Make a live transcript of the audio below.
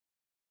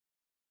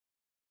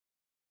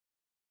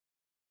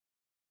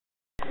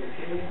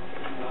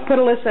Put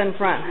Alyssa in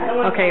front.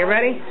 Okay, you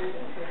ready?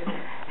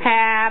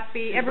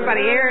 Happy,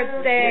 everybody,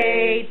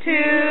 birthday to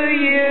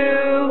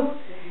you.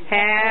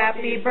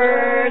 Happy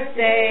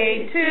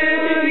birthday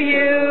to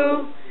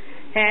you.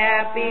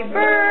 Happy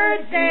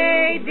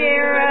birthday,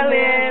 dear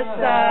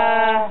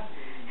Alyssa.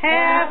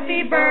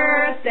 Happy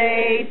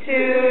birthday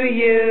to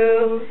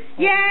you.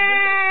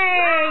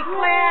 Yay!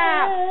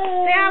 Clap!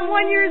 Say, I'm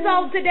 1 year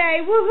old today.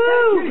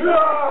 Woohoo!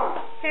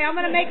 Okay, I'm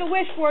going to make a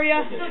wish for you.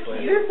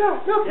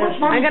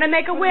 I'm going to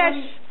make a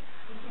wish.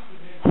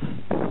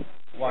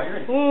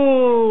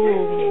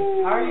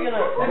 Ooh. How are you going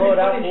to blow it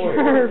out for you?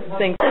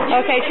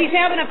 Okay, she's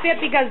having a fit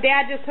because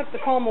Dad just took the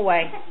comb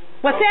away.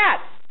 What's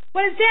that?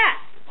 What is that?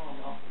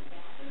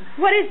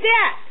 What is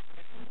that?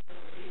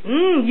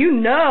 You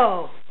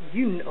know.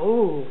 You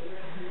know.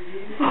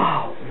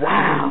 Oh,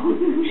 wow.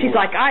 She's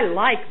like, I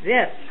like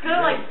this. She's going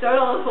to like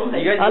startle us.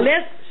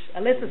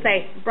 Alyssa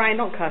say, Brian,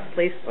 don't cuss,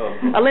 please. Oh.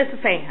 Alyssa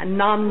say, a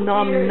nom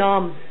nom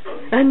nom.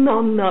 A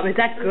nom nom. Is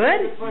that good?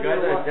 You guys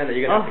understand that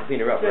you're going to have to clean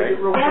her up, right?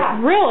 Yeah.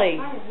 Really?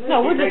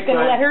 No, we're just going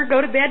to let her go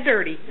to bed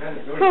dirty.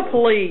 Oh,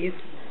 please.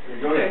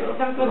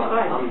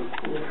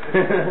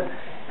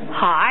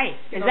 Hi.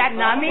 Is that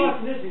nummy?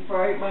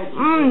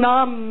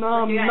 Nom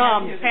nom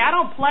nom. Hey, I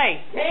don't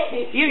play.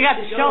 You got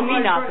to show me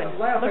nothing.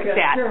 Look at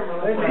that.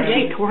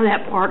 She tore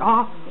that part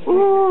off.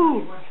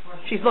 Ooh.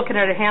 She's looking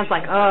at her hands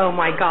like, oh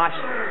my gosh.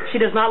 She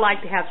does not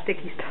like to have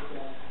sticky stuff.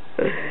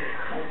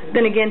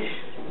 Then again,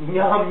 she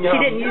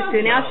didn't used to.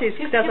 Now she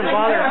doesn't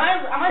bother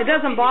her. It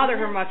doesn't bother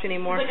her much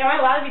anymore. Like, am I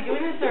allowed to be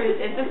doing this, or is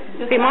this?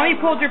 Okay, Mommy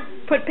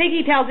put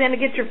piggy tails in to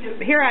get your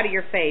hair out of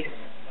your face.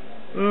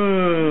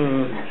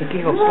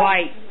 Give a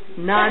bite.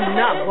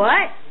 Nut.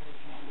 What?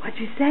 What'd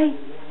you say?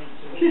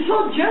 She's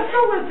so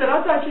gentle with it.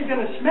 I thought she was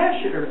going to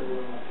smash it.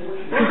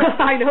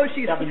 I know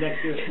she's. Next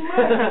year.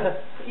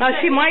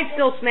 She might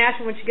still smash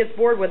it when she gets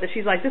bored with it.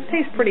 She's like, this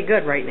tastes pretty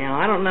good right now.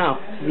 I don't know.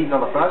 She's eating all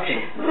the frosting.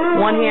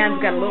 One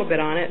hand's got a little bit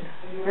on it.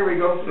 Here we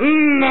go.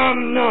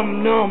 Nom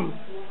nom nom.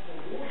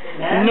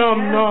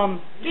 Nom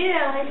nom. Get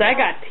it. So I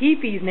got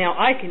teepees now.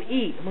 I can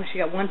eat. Well, she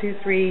got 1, 2,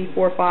 3,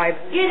 4, 5,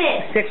 Get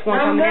it. 6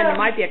 ones on the end. There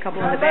might be a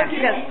couple in the back.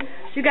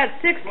 She's got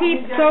 6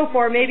 teeth so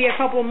far. Maybe a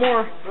couple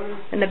more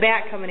in the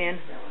back coming in.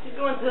 She's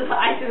going to the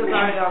ice in the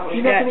bar. She's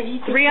got 3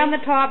 on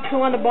the top,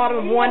 2 on the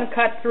bottom, and 1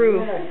 cut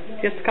through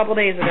just a couple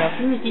days ago.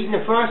 She's eating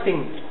the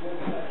frosting.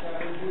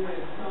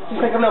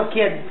 Just like a little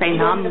kid. Say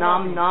nom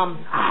nom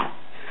nom.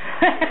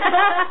 Was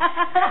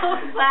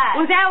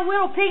that a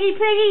little piggy?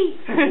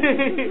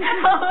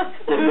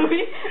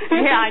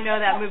 Yeah, I know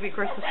that movie,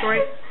 Christmas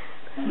Story.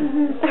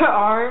 Her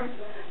arm.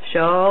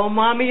 Show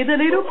Mommy the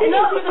little piggy.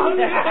 No.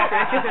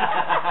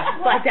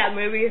 Like that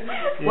movie.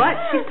 What?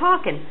 She's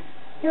talking.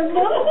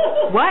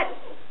 What?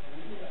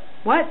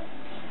 What?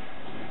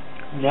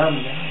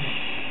 Yum.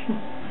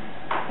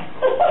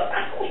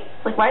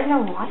 Like, why is no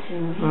one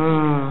watching?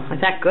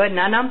 Is that good,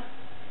 Nunum?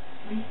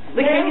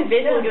 Look at his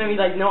face is gonna be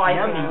like, no, I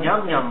Yum,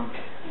 yum, yum.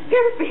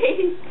 Your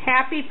face.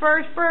 Happy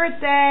first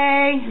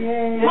birthday.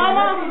 Yay. Mom.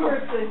 Happy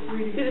birthday,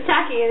 sweetie. She's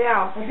attacking it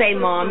now. Say,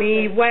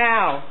 Mommy,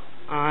 wow.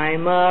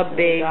 I'm a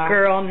big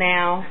girl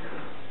now.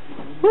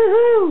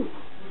 Woohoo.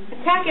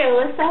 Attack it,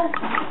 Alyssa.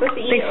 I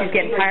think she's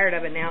getting tired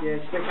of it now. Yeah,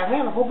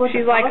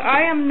 She's like,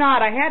 I am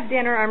not. I had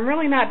dinner. I'm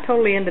really not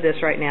totally into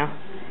this right now.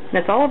 And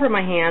it's all over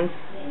my hands.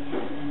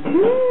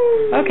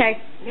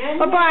 Okay.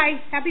 Bye-bye.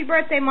 Happy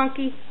birthday,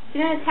 monkey.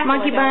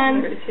 Monkey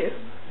buns.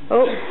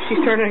 Oh, she's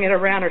turning it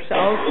around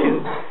herself.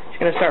 She's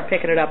going to start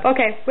picking it up.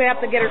 Okay, we have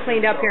to get her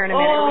cleaned up here in a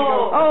minute.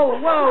 Oh,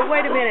 whoa,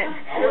 wait a minute.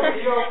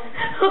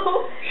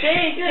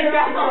 Hey, she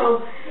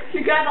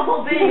got the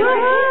whole thing.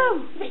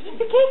 Eat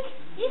the cake.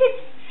 Eat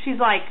it. She's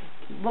like,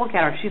 look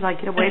at her. She's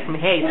like, get away from me.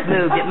 Hey, it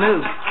moved. It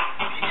moved.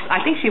 I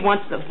think she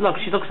wants to,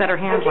 look, she looks at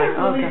her hands like,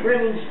 oh, okay.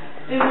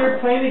 In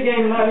there playing the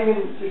game, not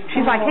even.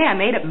 She's like, hey, I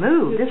made it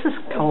move. This is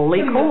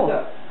totally cool.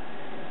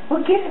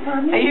 Well, get it,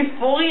 Mommy. Are you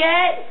full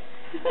yet?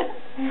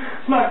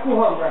 It's not cool,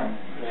 huh, Brian?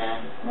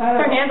 Yeah.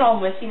 Her hand's all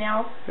mushy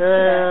now.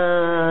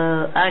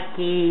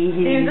 Aki.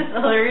 Dude, this is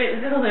hilarious.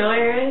 Is this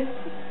hilarious?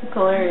 It's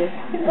hilarious.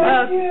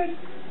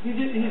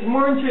 He's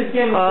more into his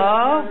game.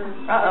 Oh.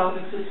 Uh-oh.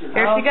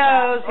 Here she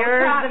goes.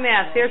 Here's the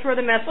mess. Here's where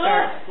the mess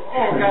starts.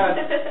 Oh, God.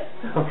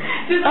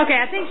 Okay,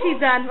 I think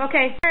she's done.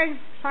 Okay,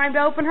 time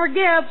to open her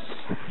gifts.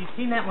 You've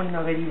seen that one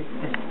already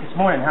this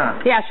morning, huh?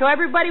 Yeah, show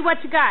everybody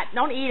what you got.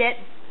 Don't eat it.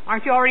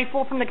 Aren't you already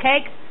full from the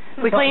cake?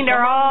 We cleaned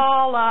her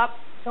all up.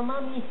 So,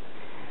 Mommy.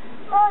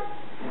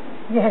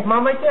 Yeah,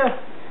 Mom right there.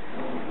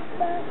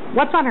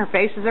 What's on her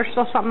face? Is there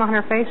still something on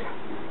her face?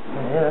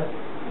 Yeah.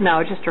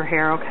 No, just her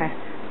hair. Okay.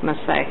 I must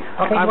say.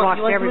 Okay, I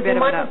washed every bit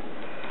of it up.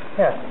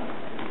 Yeah.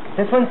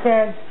 This one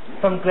says,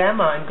 from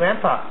Grandma and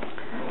Grandpa.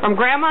 From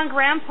Grandma and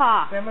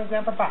Grandpa. Grandma and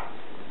Grandpa.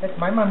 That's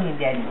my Mommy and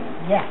Daddy.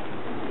 Yeah.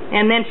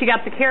 And then she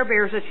got the Care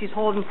Bears that she's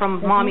holding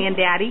from Mommy and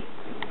Daddy.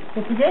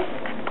 Did you get?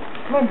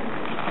 Come on.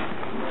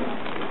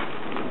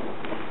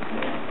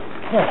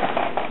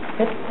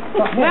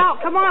 Well,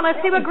 come on,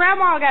 let's see what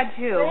Grandma got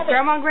you.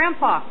 Grandma and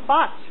Grandpa.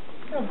 Watch.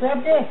 Oh,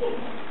 grab this.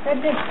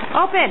 Grab this.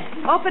 Open.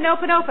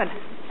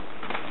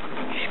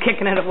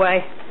 kicking it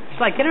away.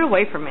 She's like, get it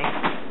away from me.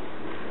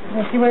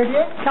 You see what I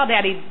did? Tell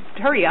Daddy,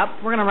 hurry up.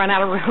 We're going to run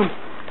out of room.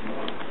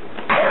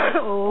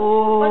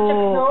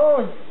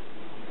 Oh.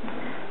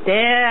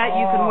 That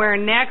you can wear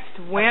next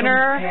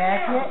winter.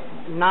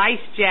 Jacket. Nice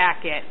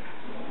jacket.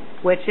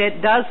 Which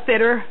it does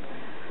fit her.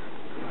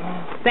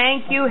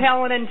 Thank you,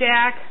 Helen and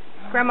Jack.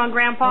 Grandma and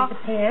Grandpa.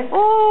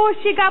 Oh,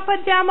 she got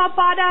pajama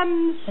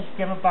bottoms.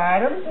 Pajama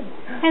bottoms.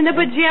 And the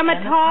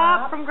pajama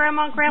top from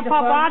Grandma and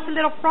Grandpa bought the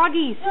little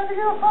froggies.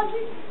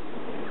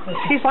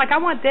 She's like, I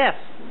want this.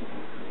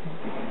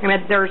 And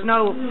there's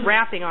no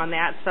wrapping on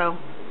that, so.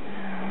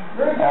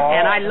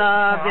 And I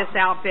love this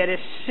outfit.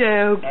 It's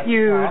so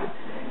cute.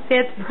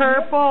 It's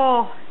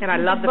purple. And I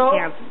love the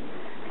pants.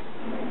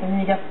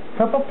 And you got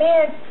purple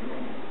pants.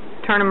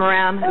 Turn them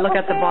around and look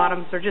at the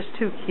bottoms. They're just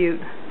too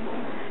cute.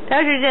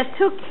 Those are just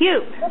too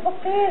cute. Purple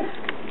pants.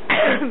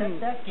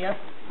 That's gift.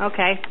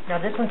 Okay. Now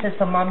this one says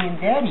from Mommy and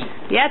Daddy.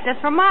 Yeah,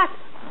 that's from us.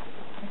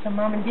 It's from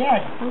Mom and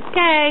Dad.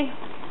 Okay.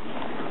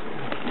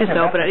 Just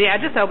open it. Yeah,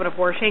 just open it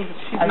for her. She's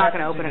not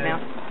going to open it now.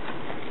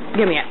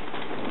 Give me it.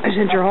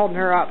 Since you're holding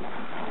her up.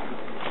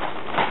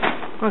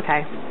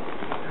 Okay.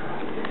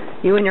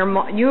 You,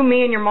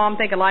 me, and your mom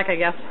think alike, I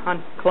guess,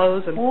 on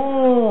clothes and.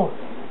 Ooh.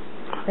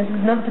 This is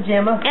another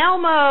pajama.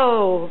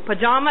 Elmo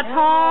pajama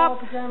top.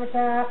 Pajama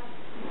top.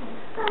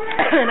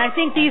 And I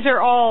think these are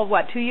all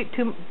what 2 years,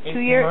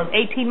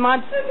 18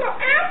 months.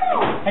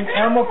 And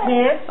Elmo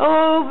pants.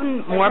 Oh,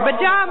 more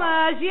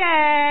pajamas!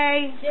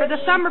 Yay for the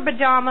summer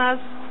pajamas.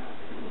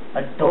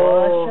 A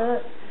Dora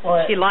shirt.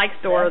 What? She likes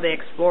Dora the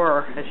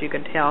Explorer, as you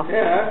can tell.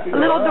 Yeah, a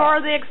little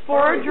Dora the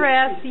Explorer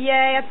dress.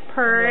 Yay, it's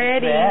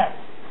pretty.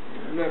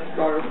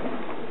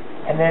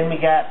 And then we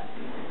got a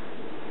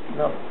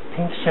little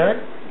pink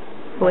shirt.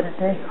 What does it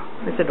say?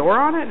 Is a Dora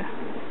on it?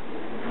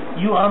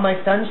 You are my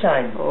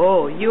sunshine.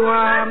 Oh, you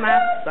are my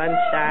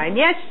sunshine.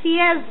 Yes, she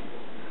is.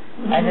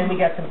 And then we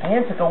got some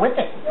pants that go with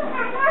it.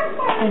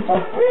 It's so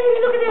pretty.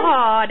 Look at it.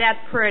 Oh, that's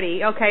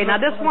pretty. Okay, now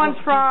this one's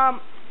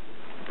from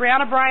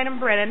Brianna, Brian, and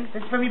Brennan.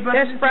 This is from your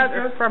brothers and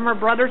sister? From her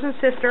brothers and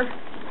sister.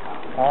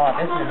 Oh,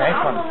 this is a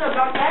nice one.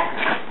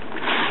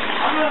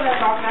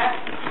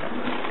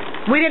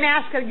 We didn't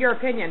ask your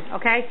opinion,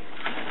 okay?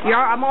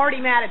 I'm already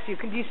mad at you.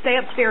 Could you stay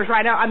upstairs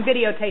right now? I'm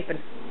videotaping.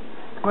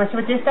 Want to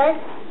see what this does?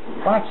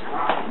 Watch.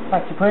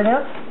 Watch, you put it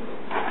up.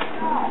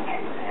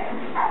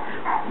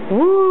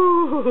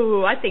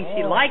 Ooh, I think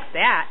she likes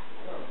that.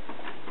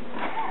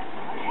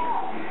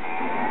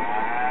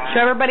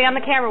 Show everybody on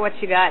the camera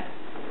what you got.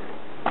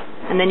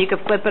 And then you can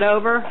flip it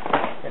over.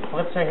 It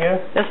flips right here.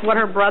 That's what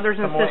her brothers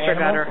and sister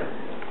got her.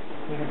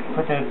 You can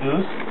put the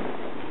goose.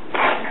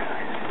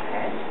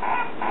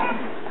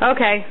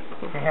 Okay.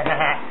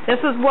 This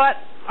is what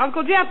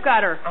Uncle Jeff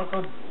got her.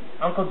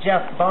 Uncle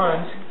Jeff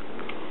Barnes.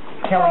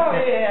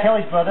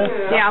 Kelly's brother.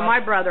 Yeah, my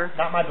brother.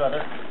 Not my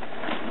brother.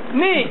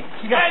 Me.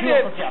 She's got two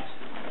Uncle Jeffs.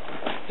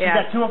 She's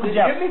got two Uncle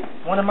Jeffs.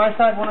 One on my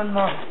side, one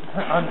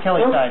on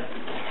Kelly's side.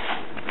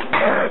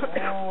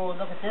 Oh,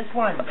 look at this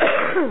one.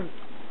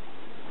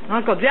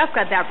 Uncle Jeff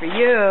got that for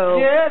you.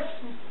 Yes,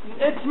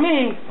 it's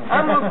me.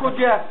 I'm Uncle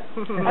Jeff.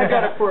 I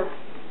got it for her.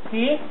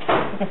 See?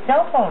 It's a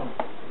cell phone.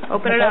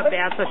 Open it up,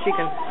 Dad, so she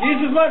can.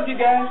 Jesus loves you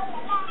guys.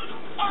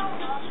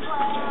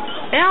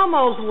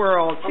 Elmo's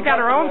World. She got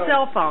her own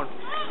cell phone.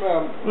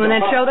 And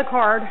then show the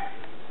card.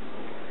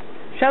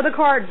 Show the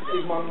card.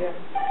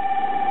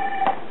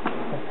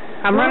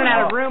 I'm running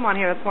out of room on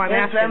here. That's why I'm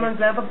asking. Grandma and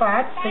Grandpa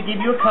Bots. They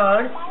give you a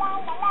card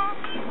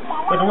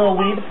with a little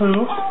Winnie the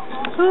Pooh.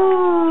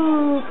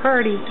 Ooh,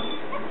 pretty.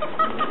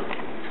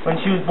 When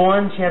she was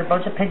born, she had a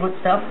bunch of piglet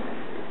stuff.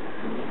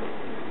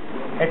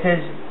 It says,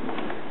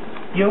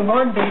 "You're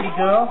one, baby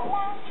girl.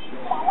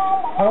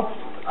 Hope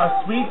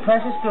a sweet,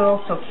 precious girl,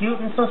 so cute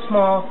and so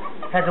small,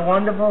 has a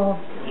wonderful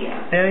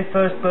very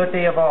first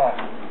birthday of all."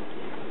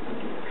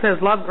 It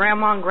says, "Love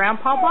Grandma and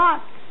Grandpa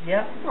Bot."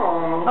 Yep.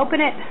 Aww.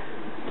 Open it.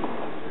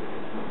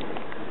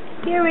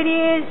 Here it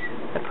is.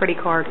 A pretty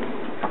card.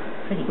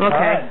 Pretty Okay,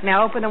 card.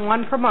 now open the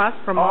one from us,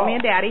 from Mommy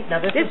and Daddy. Now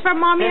this is from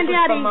Mommy and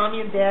Daddy. From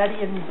Mommy and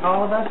Daddy and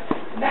all of us.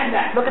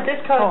 Look at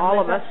this card. Oh, all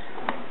of us.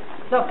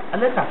 Look,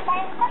 Alyssa.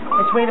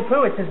 It's Winnie the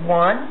Pooh. It says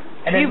 1.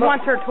 And She then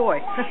wants her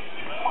toy.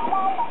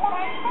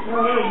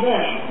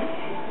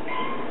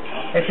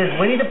 It says,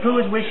 "Winnie the Pooh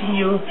is wishing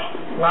you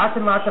lots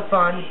and lots of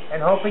fun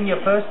and hoping your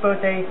first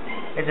birthday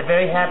is a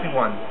very happy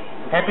one.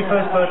 Happy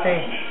first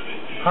birthday,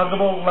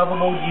 huggable,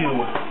 lovable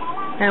you."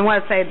 And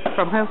what does it say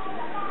from who?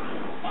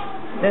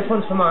 This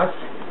one's from us.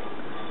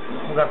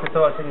 We'll have to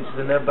throw our signatures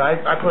in there,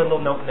 but I put a little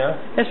note in there.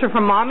 This is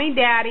from Mommy,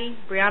 Daddy,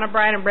 Brianna,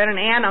 Brian, and Brennan,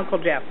 and Uncle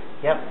Jeff.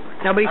 Yep.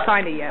 Nobody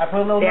signed it yet. I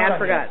put a little note Dad on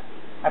forgot. here.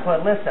 I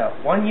put, "Alyssa,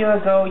 1 year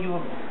ago you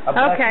were a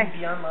blessing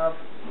beyond love.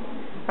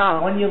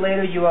 Oh. 1 year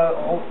later you are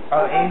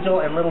an angel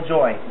and little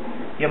joy.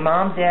 Your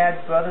mom,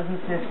 dad, brothers and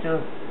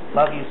sister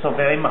love you so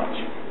very much."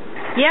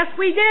 Yes,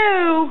 we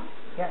do.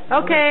 Yeah,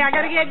 Okay, I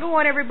got to get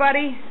going,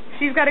 everybody.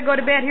 She's got to go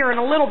to bed here in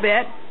a little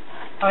bit.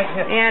 All right,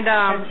 here. And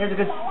here's a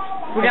good.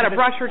 we got to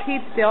brush her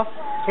teeth still.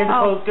 Here's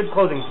a good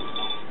closing.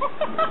 Thanks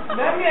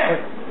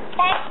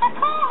for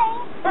calling.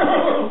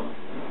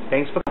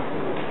 Thanks for...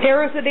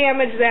 Here is the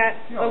damage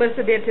that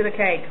Alyssa did to the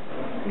cake.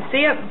 You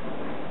see it?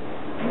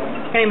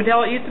 Can't even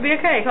tell it used to be a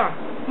cake, huh?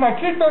 My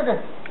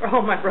cheeseburger. Oh,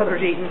 my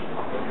brother's eating.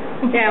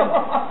 Yeah.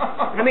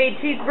 I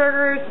made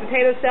cheeseburgers,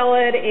 potato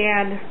salad,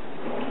 and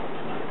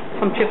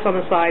some chips on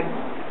the side.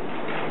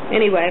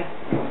 Anyway,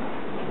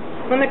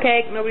 on the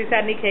cake, nobody's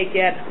had any cake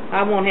yet.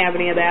 I won't have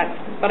any of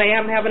that. But I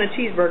am having a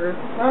cheeseburger.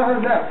 I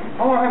heard that.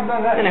 Oh, I haven't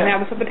done that And yet. I'm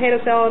having some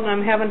potato salad, and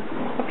I'm having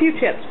a few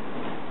chips.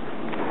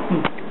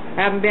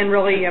 I'm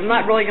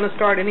not really going to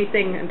start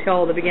anything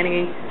until the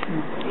beginning,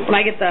 when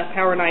I get the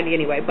Power 90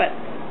 anyway. But,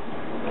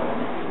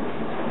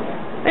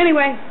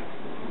 anyway,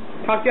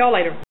 talk to y'all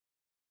later.